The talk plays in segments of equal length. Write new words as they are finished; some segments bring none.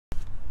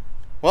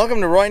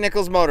Welcome to Roy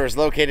Nichols Motors,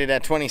 located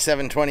at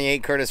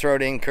 2728 Courtice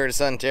Road in Courtice,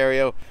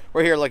 Ontario.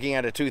 We're here looking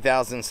at a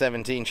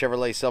 2017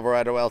 Chevrolet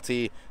Silverado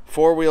LT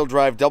four-wheel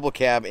drive double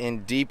cab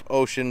in deep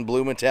ocean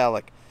blue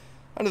metallic.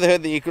 Under the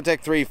hood, the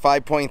Ecotec 3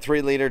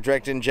 5.3 liter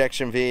direct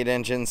injection V8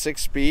 engine,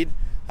 6-speed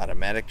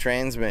automatic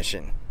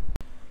transmission.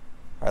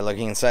 Alright,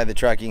 looking inside the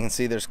truck, you can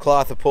see there's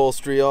cloth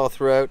upholstery all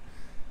throughout.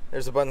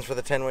 There's the buttons for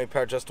the 10-way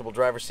power adjustable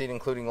driver's seat,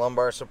 including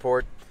lumbar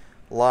support.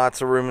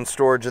 Lots of room and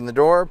storage in the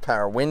door,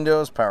 power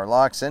windows, power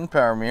locks, and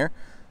power mirror.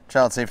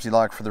 Child safety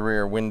lock for the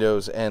rear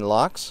windows and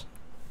locks.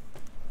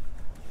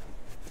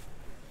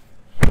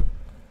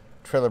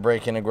 Trailer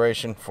brake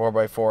integration,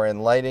 4x4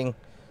 and lighting.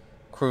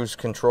 Cruise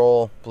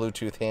control,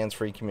 Bluetooth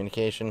hands-free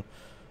communication.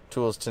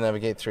 Tools to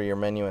navigate through your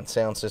menu and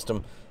sound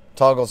system.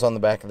 Toggles on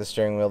the back of the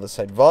steering wheel, this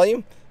side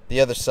volume.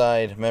 The other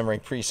side, memory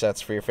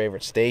presets for your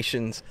favorite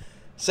stations.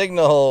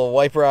 Signal,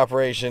 wiper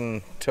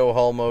operation, tow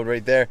haul mode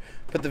right there.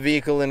 Put the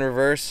vehicle in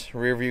reverse,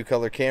 rear view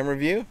color camera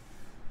view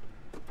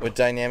with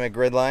dynamic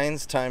grid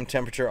lines, time,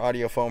 temperature,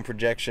 audio, phone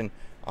projection,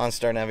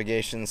 OnStar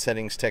navigation,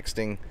 settings,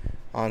 texting,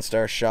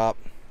 OnStar shop,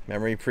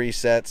 memory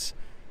presets,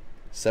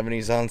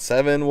 70s on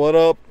 7, what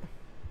up?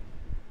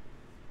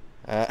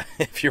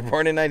 If you're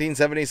born in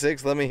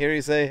 1976, let me hear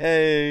you say,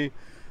 hey.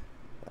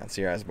 That's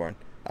your Osborne.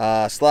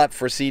 Slot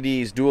for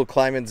CDs, dual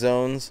climate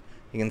zones.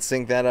 You can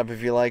sync that up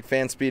if you like.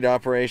 Fan speed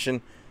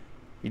operation.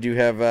 You do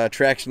have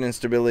traction and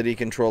stability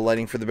control,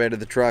 lighting for the bed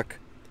of the truck.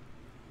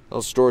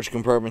 Little storage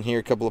compartment here,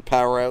 a couple of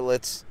power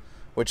outlets,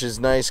 which is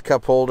nice.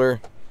 Cup holder,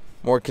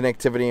 more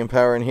connectivity and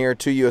power in here.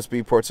 2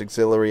 USB ports,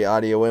 auxiliary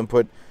audio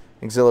input,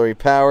 auxiliary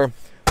power.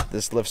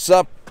 This lifts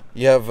up.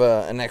 You have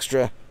an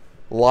extra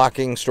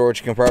locking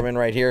storage compartment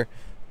right here.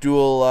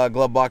 Dual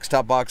glove box,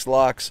 top box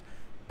locks,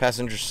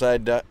 passenger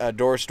side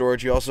door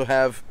storage. You also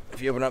have, if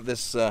you open up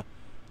this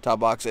top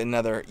box,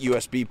 another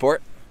USB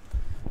port.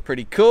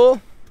 Pretty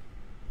cool.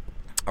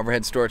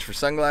 Overhead storage for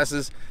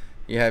sunglasses.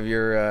 You have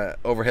your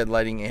overhead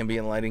lighting,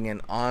 ambient lighting,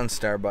 and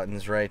OnStar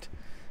buttons right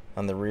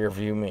on the rear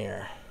view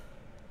mirror.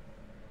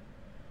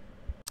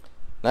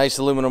 Nice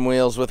aluminum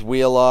wheels with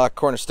wheel lock,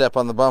 corner step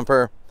on the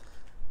bumper.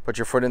 Put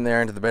your foot in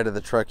there into the bed of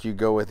the truck, you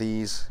go with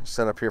ease.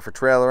 Set up here for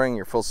trailering,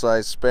 your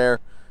full-size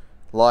spare.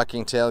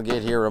 Locking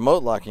tailgate here,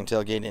 remote locking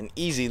tailgate, and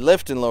easy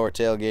lift and lower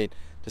tailgate.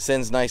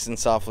 Descends nice and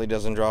softly,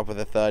 doesn't drop with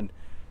a thud.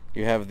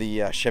 You have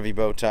the Chevy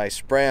bow tie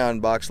spray-on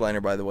box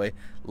liner, by the way.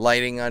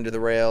 Lighting under the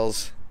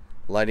rails,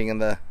 lighting on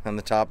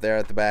the top there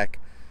at the back.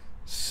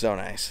 So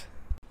nice.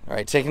 All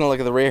right, taking a look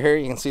at the rear here,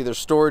 you can see there's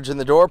storage in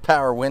the door,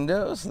 power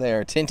windows. They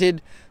are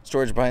tinted.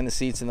 Storage behind the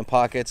seats and the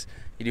pockets.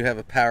 You do have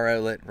a power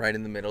outlet right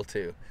in the middle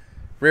too.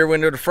 Rear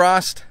window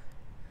defrost.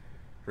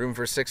 Room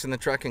for 6 in the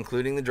truck,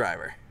 including the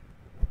driver.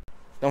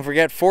 Don't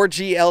forget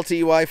 4G LTE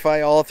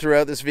Wi-Fi all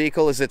throughout this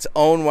vehicle is its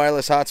own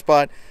wireless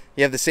hotspot.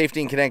 You have the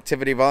safety and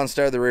connectivity of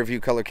OnStar, the rear view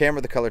color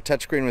camera, the color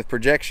touchscreen with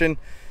projection,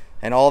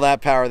 and all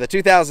that power. The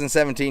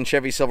 2017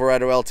 Chevy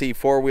Silverado LT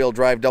four-wheel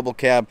drive double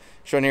cab,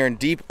 shown here in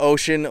deep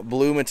ocean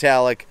blue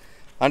metallic.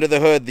 Under the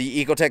hood,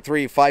 the Ecotec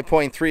 3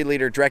 5.3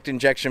 liter direct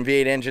injection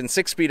V8 engine,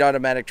 6-speed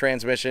automatic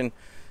transmission.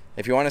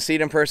 If you want to see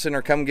it in person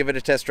or come give it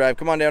a test drive,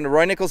 come on down to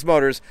Roy Nichols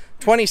Motors,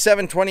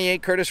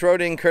 2728 Courtice Road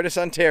in Courtice,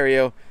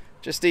 Ontario,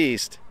 just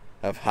east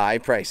of high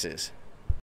prices.